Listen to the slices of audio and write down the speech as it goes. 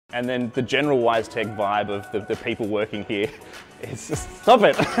And then the general WiseTech vibe of the people working here is just, stop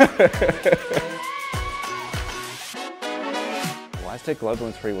it. WiseTech Global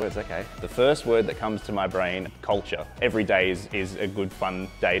in 3 words, okay. The first word that comes to my brain, culture. Every day is a good fun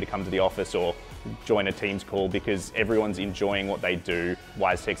day to come to the office or join a Teams call because everyone's enjoying what they do.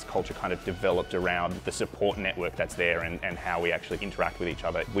 WiseTech's culture kind of developed around the support network that's there and how we actually interact with each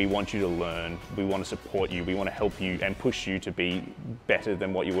other. We want you to learn, we want to support you, we want to help you and push you to be better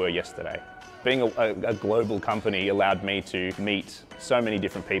than what you were yesterday. Being a global company allowed me to meet so many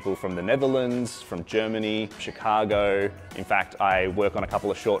different people from the Netherlands, from Germany, Chicago. In fact, I work on a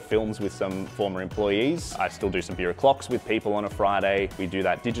couple of short films with some former employees. I still do some beer o'clocks with people on a Friday. We do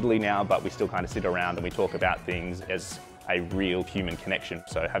that digitally now, but we still kind of sit around and we talk about things as a real human connection.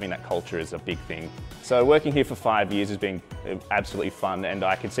 So having that culture is a big thing. So working here for 5 years has been absolutely fun and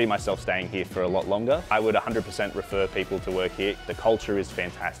I can see myself staying here for a lot longer. I would 100% refer people to work here. The culture is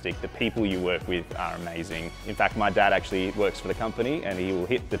fantastic. The people you work with are amazing. In fact, my dad actually works for the company and he will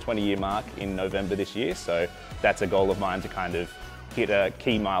hit the 20-year mark in November this year. So that's a goal of mine to kind of hit a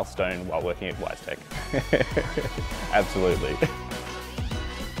key milestone while working at WiseTech. Absolutely.